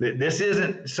 This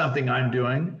isn't something I'm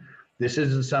doing. This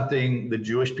isn't something the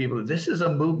Jewish people, this is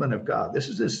a movement of God. This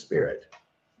is his spirit.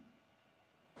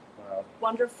 Wow.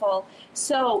 Wonderful.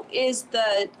 So is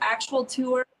the actual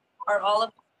tour, are all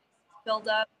of the filled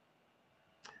up?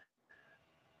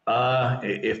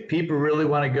 If people really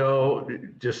want to go,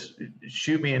 just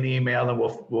shoot me an email and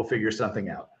we'll figure something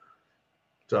out.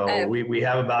 So we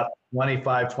have about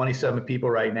 25, 27 people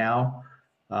right now.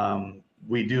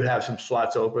 We do have some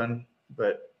slots open,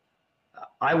 but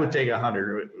I would take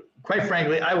 100. Quite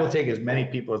frankly, I will take as many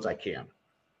people as I can.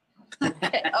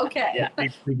 Okay. Yeah.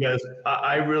 Because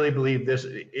I really believe this.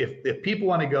 If people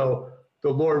want to go, the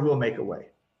Lord will make a way.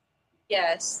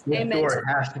 Yes. The Amen. door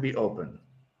has to be open.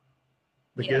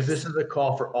 Because this is a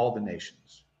call for all the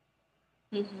nations.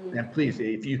 Mm-hmm. And please,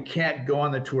 if you can't go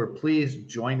on the tour, please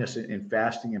join us in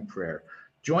fasting and prayer.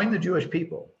 Join the Jewish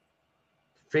people.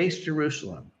 Face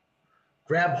Jerusalem.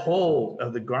 Grab hold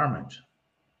of the garment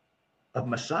of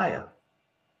Messiah.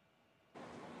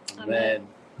 Amen.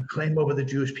 Claim over the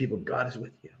Jewish people, God is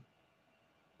with you.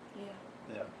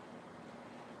 Yeah.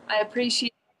 I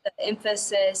appreciate the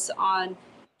emphasis on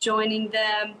joining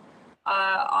them,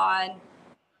 on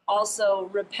also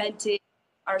repenting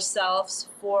ourselves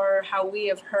for how we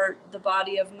have hurt the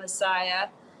body of Messiah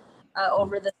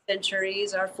over the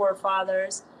centuries, our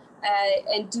forefathers,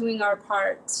 and doing our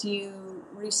part to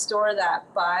restore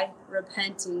that by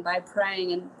repenting, by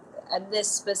praying, and at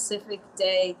this specific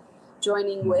day,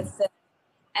 joining with them.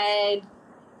 And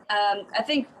I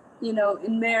think,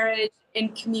 in marriage, in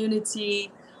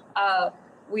community,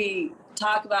 we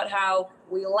talk about how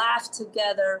we laugh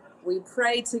together, we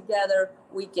pray together,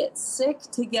 we get sick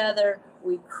together,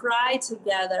 we cry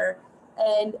together.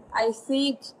 And I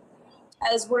think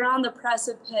as we're on the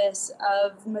precipice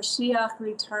of Mashiach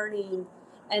returning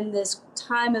and this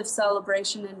time of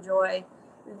celebration and joy,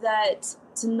 that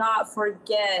to not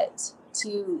forget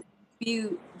to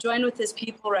join with his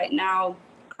people right now,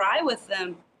 cry with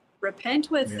them,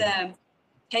 repent with them,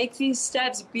 take these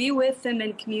steps, be with them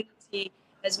in community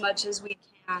as much as we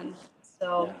can.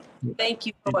 So thank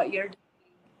you for what you're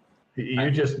doing.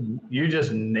 You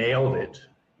just nailed it.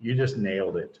 You just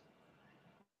nailed it.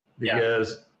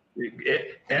 Because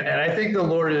and I think the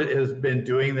Lord has been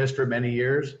doing this for many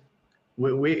years.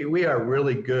 We are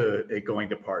really good at going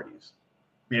to parties.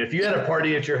 I mean, if you had a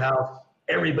party at your house,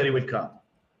 everybody would come.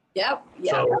 Yep.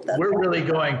 So we're really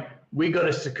going, we go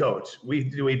to Sukkot. We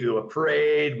do a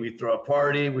parade, we throw a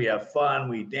party, we have fun,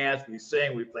 we dance, we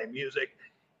sing, we play music.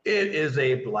 It is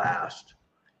a blast.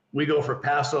 We go for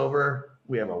Passover.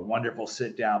 We have a wonderful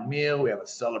sit-down meal. We have a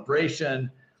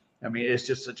celebration. I mean, it's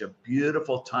just such a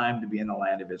beautiful time to be in the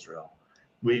land of Israel.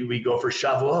 We go for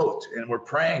Shavuot, and we're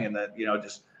praying and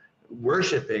just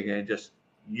worshiping and just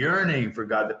yearning for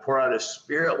God to pour out his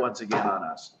spirit once again on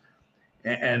us.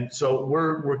 And so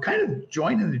we're kind of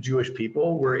joining the Jewish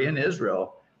people. We're in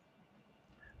Israel,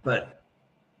 but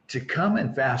to come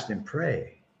and fast and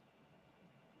pray,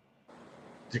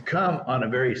 to come on a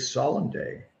very solemn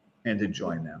day and to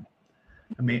join them.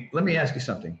 I mean, let me ask you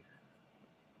something.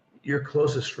 Your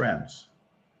closest friends,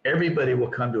 everybody will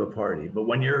come to a party, but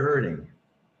when you're hurting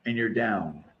and you're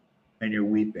down and you're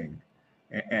weeping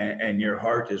and your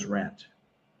heart is rent,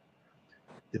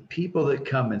 the people that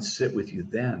come and sit with you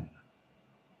then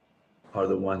are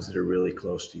the ones that are really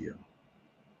close to you.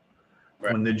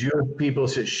 Right. When the Jewish people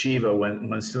sit Shiva,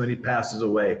 when somebody passes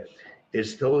away,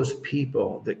 it's those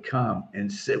people that come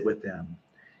and sit with them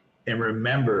and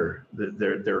remember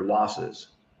their losses.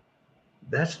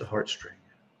 That's the heartstring.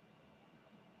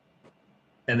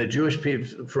 And the Jewish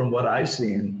people, from what I've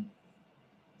seen,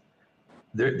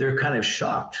 they're kind of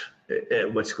shocked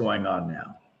at what's going on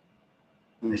now.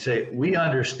 They say, we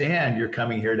understand you're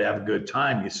coming here to have a good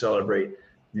time. You celebrate,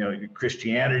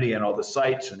 Christianity and all the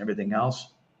sites and everything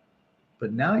else.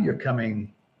 But now you're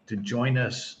coming to join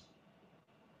us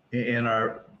in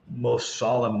our most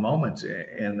solemn moments,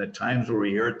 in the times where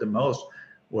we hurt the most,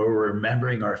 where we're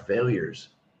remembering our failures.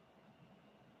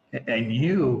 And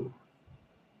you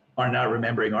are not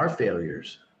remembering our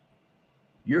failures.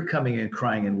 You're coming and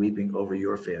crying and weeping over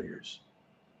your failures.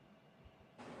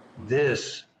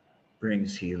 This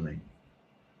brings healing.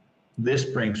 This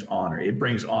brings honor. It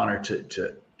brings honor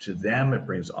to them. It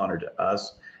brings honor to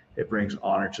us. It brings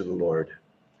honor to the Lord.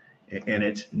 And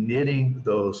it's knitting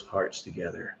those hearts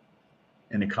together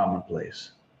in a common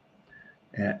place.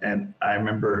 And I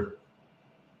remember,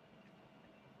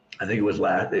 I think it was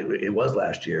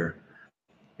last year.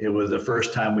 It was the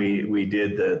first time we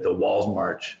did the Walls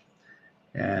March.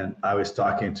 And I was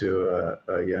talking to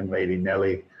a young lady,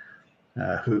 Nellie,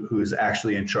 who's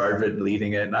actually in charge of it and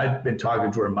leading it. And I'd been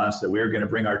talking to her months that we were going to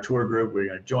bring our tour group, we were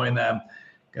going to join them,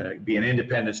 going to be in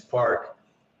Independence Park.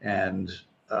 And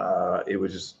it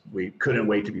was just, we couldn't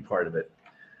wait to be part of it.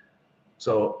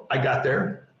 So I got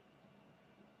there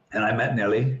and I met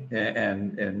Nellie,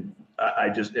 and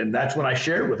that's when I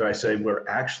shared with her. I said, we're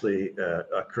actually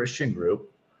a Christian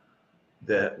group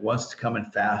that wants to come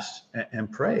and fast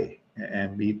and pray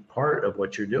and be part of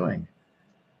what you're doing.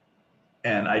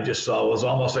 And I just saw, it was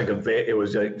almost like it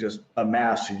was like just a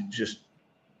mask just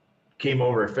came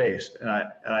over her face. And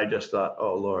I just thought,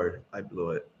 oh Lord, I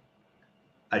blew it.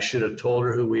 I should have told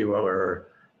her who we were.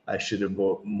 I should have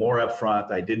been more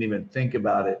upfront. I didn't even think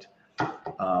about it.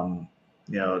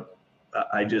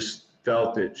 I just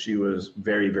felt that she was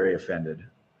very, very offended.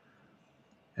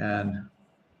 And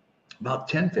about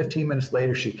 10, 15 minutes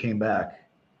later, she came back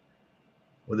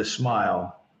with a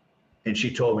smile. And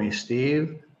she told me,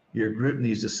 Steve, your group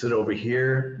needs to sit over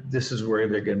here. This is where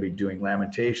they're going to be doing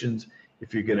lamentations.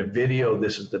 If you're going to video,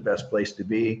 this is the best place to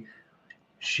be.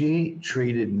 She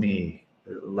treated me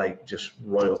like just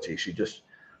royalty.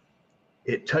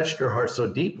 It touched her heart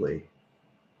so deeply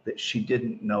that she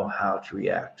didn't know how to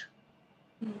react.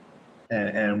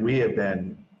 And we have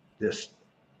been just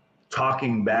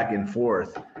talking back and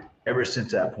forth ever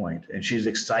since that point. And she's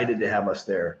excited to have us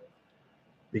there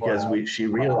because she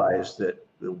realized that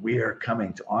we are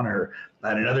coming to honor her.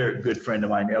 And another good friend of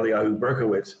mine, Eliyahu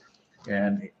Berkowitz,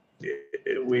 and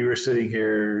we were sitting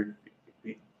here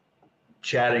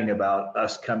chatting about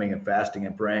us coming and fasting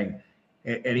and praying.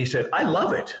 And he said, I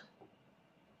love it.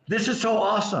 This is so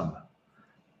awesome.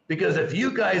 Because if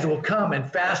you guys will come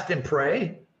and fast and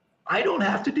pray, I don't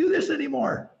have to do this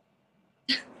anymore.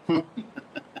 And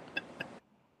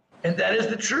that is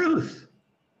the truth.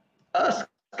 Us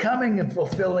coming and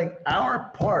fulfilling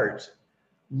our part,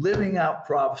 living out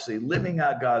prophecy, living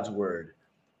out God's word,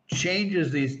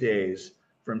 changes these days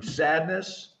from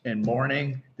sadness and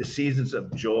mourning to seasons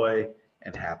of joy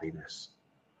and happiness.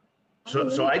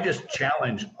 So I just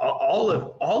challenge all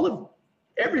of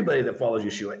everybody that follows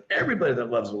Yeshua, everybody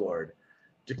that loves the Lord,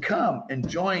 to come and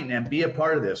join and be a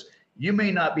part of this. You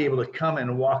may not be able to come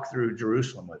and walk through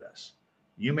Jerusalem with us.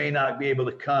 You may not be able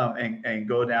to come and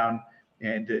go down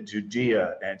into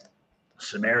Judea and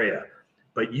Samaria,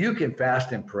 but you can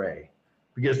fast and pray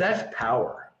because that's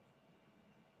power.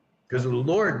 Because the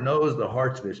Lord knows the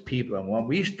hearts of his people. And when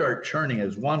we start churning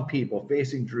as one people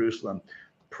facing Jerusalem,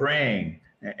 praying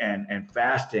and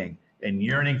fasting and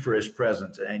yearning for his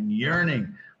presence and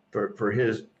yearning for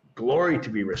his glory to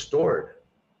be restored,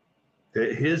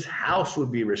 that his house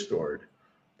would be restored,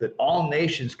 that all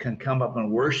nations can come up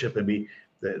and worship and be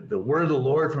the word of the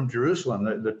Lord from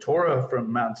Jerusalem, the Torah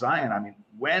from Mount Zion. I mean,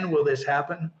 when will this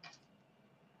happen?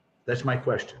 That's my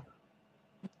question.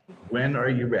 When are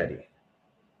you ready?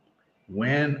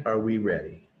 When are we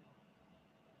ready?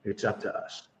 It's up to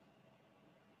us.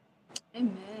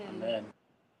 Amen. Amen.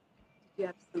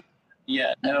 Yeah.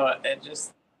 Yeah, no, it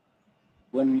just,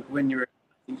 when you were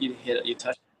think you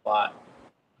touched a lot.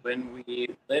 When we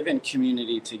live in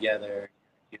community together,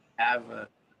 you have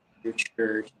your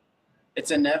church.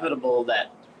 It's inevitable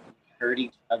that we hurt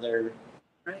each other.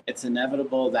 Right. It's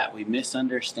inevitable that we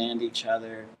misunderstand each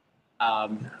other.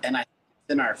 And I think it's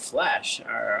in our flesh,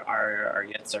 our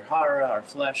Yetzer Hara, our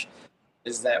flesh,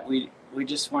 is that we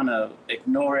just want to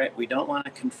ignore it. We don't want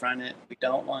to confront it. We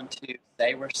don't want to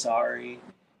say we're sorry.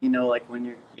 You know, like when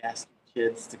you ask your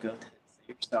kids to go to say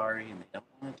you're sorry and they don't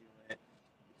want to do it.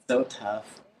 It's so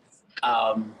tough.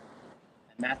 And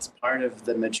that's part of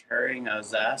the maturing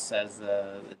of us as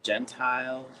the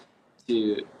Gentile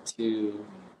to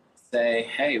say,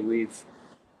 hey, we've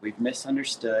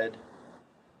misunderstood.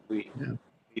 We've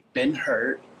been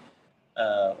hurt.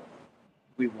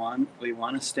 We want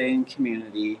to stay in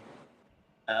community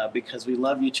because we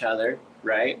love each other,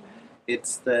 right?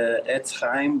 It's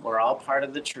time. We're all part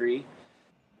of the tree.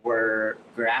 We're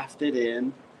grafted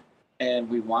in, and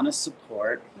we want to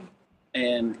support.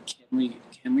 And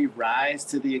can we rise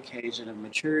to the occasion of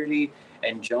maturity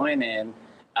and join in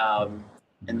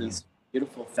these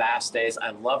beautiful fast days?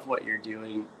 I love what you're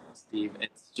doing, Steve.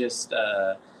 It's just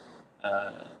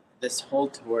this whole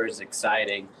tour is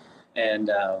exciting, and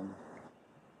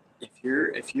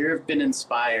if you've been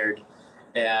inspired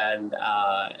and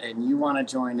you want to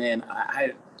join in,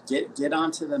 I get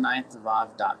onto the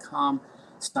 9thofAv.com,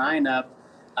 sign up,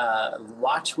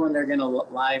 watch when they're going to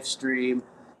live stream,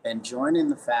 and join in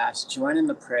the fast, join in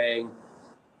the praying,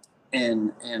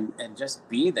 and just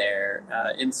be there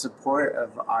in support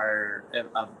of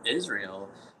Israel,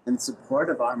 in support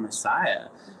of our Messiah.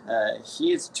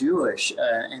 He is Jewish,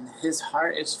 and his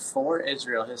heart is for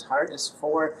Israel. His heart is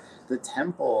for the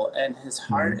temple, and his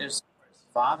heart is for his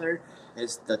Father,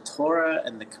 is the Torah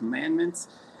and the commandments.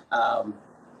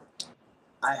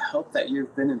 I hope that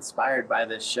you've been inspired by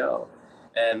this show,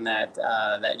 and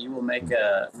that you will make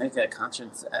a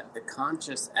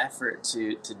conscious effort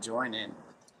to join in.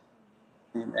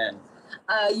 Amen.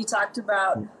 You talked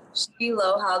about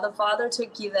Shiloh, how the Father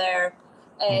took you there,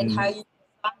 and how you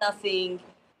saw nothing.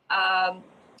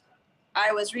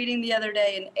 I was reading the other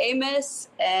day in Amos,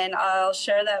 and I'll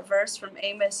share that verse from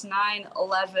Amos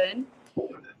 9:11.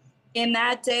 In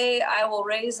that day I will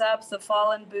raise up the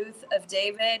fallen booth of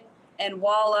David and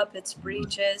wall up its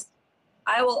breaches.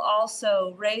 I will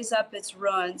also raise up its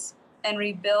ruins and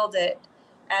rebuild it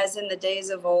as in the days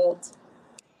of old.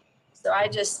 So I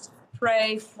just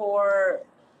pray for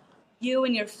you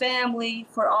and your family,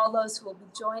 for all those who will be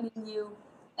joining you,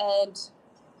 and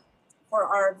for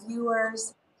our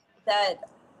viewers, that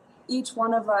each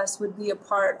one of us would be a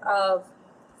part of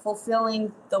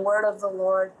fulfilling the word of the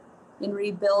Lord in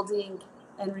rebuilding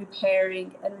and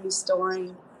repairing and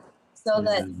restoring, so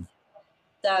that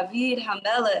David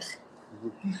HaMelech,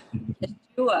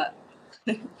 Yeshua,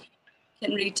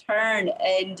 can return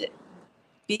and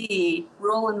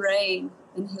rule and reign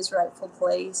in his rightful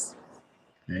place.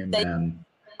 Amen. Thank you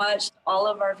so much to all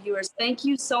of our viewers. Thank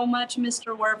you so much,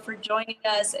 Mr. Wearp, for joining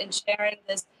us and sharing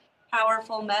this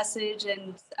powerful message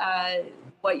and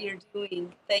what you're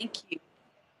doing. Thank you.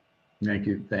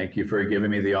 Thank you for giving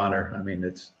me the honor. I mean,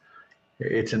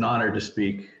 it's an honor to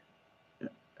speak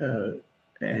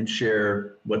and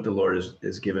share what the Lord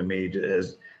has given me,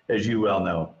 as you well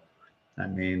know. I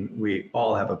mean, we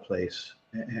all have a place,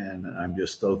 and I'm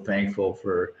just so thankful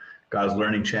for God's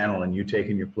Learning Channel and you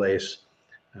taking your place.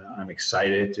 I'm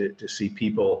excited to see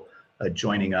people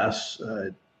joining us.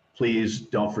 Please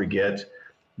don't forget,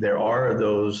 there are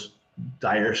those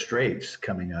dire straits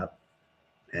coming up.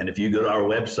 And if you go to our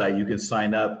website, you can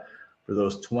sign up for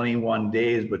those 21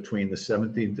 days between the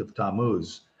 17th of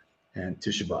Tammuz and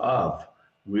Tisha B'Av.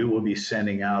 We will be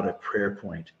sending out a prayer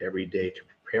point every day to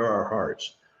prepare our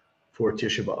hearts for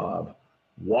Tisha B'Av,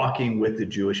 walking with the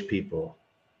Jewish people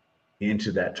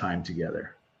into that time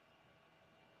together.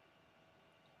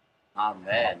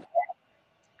 Amen.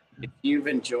 If you've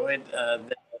enjoyed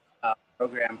this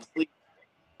program, please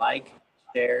like,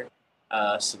 share,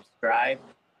 subscribe,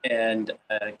 and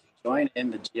join in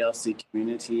the GLC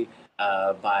community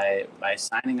by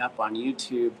signing up on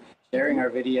YouTube, sharing our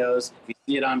videos. If you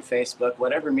see it on Facebook,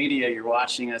 whatever media you're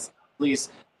watching us, please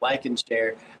like and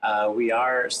share. We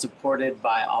are supported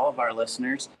by all of our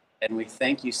listeners, and we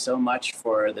thank you so much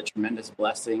for the tremendous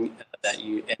blessing that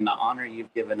you and the honor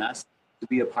you've given us to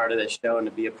be a part of this show and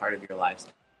to be a part of your lives.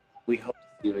 We hope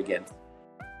to see you again.